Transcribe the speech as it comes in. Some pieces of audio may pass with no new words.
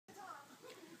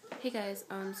Hey guys,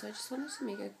 so I just wanted to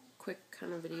make a quick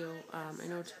kind of video. I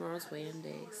know tomorrow's weigh-in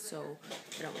day, so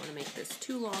I don't want to make this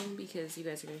too long because you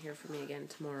guys are going to hear from me again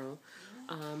tomorrow.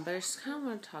 But I just kind of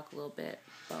want to talk a little bit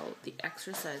about the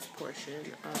exercise portion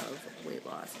of weight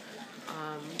loss.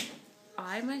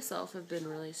 I myself have been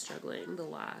really struggling the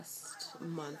last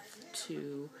month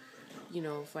to,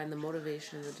 find the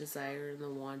motivation, the desire, and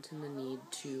the want and the need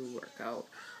to work out.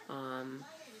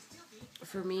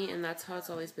 For me, and that's how it's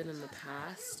always been in the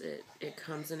past, it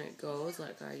comes and it goes.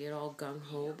 Like, I get all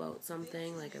gung-ho about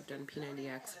something. Like, I've done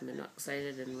P90X, I've been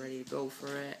excited and ready to go for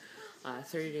it.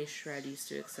 30-day shred used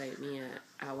to excite me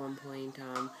at one point,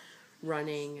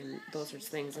 running and those sorts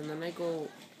of things. And then I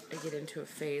get into a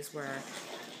phase where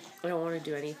I don't want to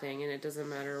do anything, and it doesn't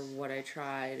matter what I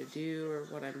try to do or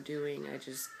what I'm doing. I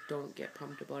just don't get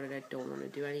pumped about it. I don't want to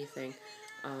do anything.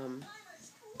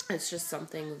 It's just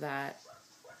something that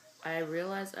I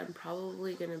realize I'm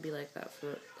probably going to be like that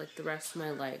for like the rest of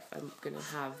my life. I'm going to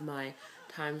have my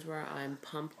times where I'm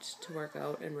pumped to work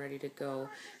out and ready to go,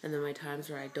 and then my times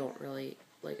where I don't really,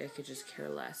 like, I could just care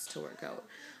less to work out.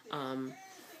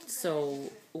 So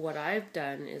what I've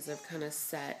done is I've kind of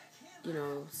set,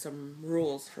 some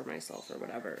rules for myself or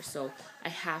whatever. So I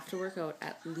have to work out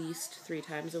at least 3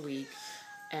 times a week,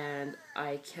 and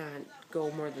I can't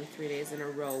go more than 3 days in a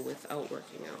row without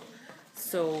working out.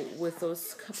 So with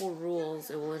those couple rules,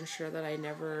 it will ensure that I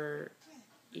never,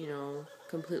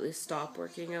 completely stop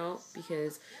working out,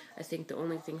 because I think the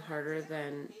only thing harder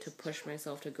than to push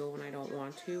myself to go when I don't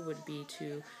want to would be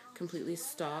to completely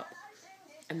stop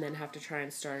and then have to try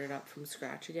and start it up from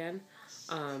scratch again.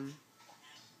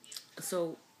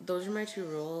 So those are my 2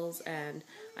 rules, and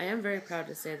I am very proud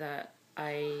to say that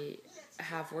I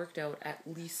have worked out at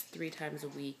least 3 times a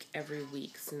week every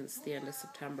week since the end of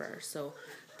September. So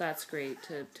that's great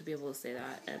to be able to say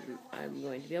that, and I'm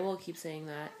going to be able to keep saying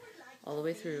that all the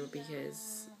way through,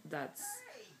 because that's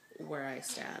where I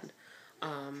stand.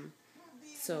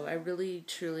 So I really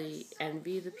truly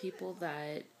envy the people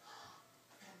that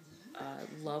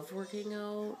love working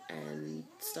out and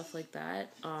stuff like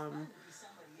that. I'm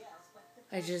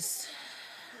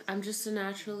just a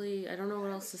naturally, I don't know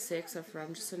what else to say except for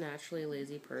I'm just a naturally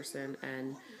lazy person.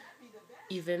 And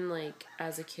even like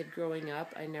as a kid growing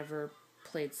up, I never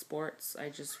played sports. I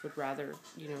just would rather,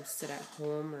 sit at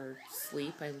home or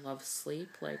sleep. I love sleep.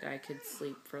 Like, I could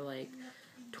sleep for like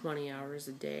 20 hours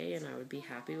a day and I would be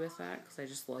happy with that, because I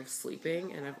just love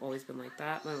sleeping, and I've always been like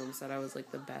that. My mom said I was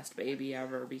like the best baby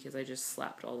ever because I just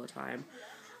slept all the time.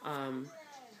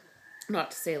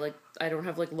 Not to say like I don't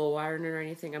have like low iron or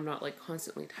anything. I'm not like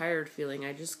constantly tired feeling.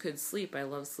 I just could sleep. I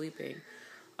love sleeping.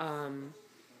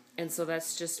 And so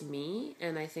that's just me,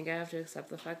 and I think I have to accept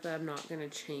the fact that I'm not going to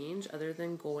change, other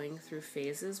than going through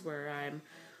phases where I'm,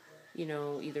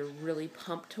 either really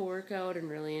pumped to work out and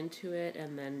really into it,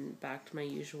 and then back to my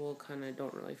usual kind of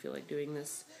don't really feel like doing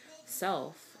this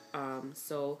self.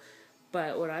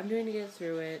 But what I'm doing to get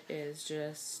through it is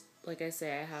just, like I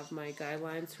say, I have my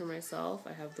guidelines for myself.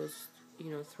 I have those,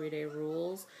 3-day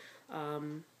rules.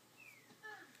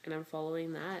 And I'm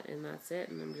following that, and that's it.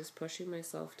 And I'm just pushing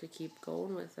myself to keep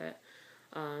going with it.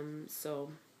 So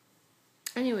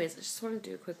anyways, I just wanted to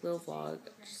do a quick little vlog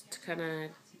just to kind of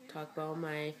talk about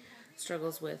my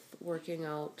struggles with working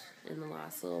out in the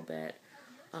last little bit.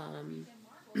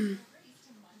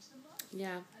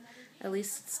 Yeah, at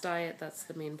least it's diet. That's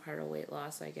the main part of weight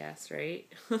loss, I guess, right?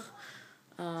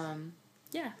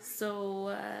 Yeah, so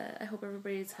I hope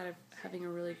everybody's having a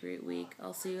really great week.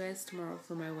 I'll see you guys tomorrow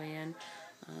for my weigh-in.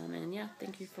 And yeah,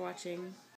 thank you for watching.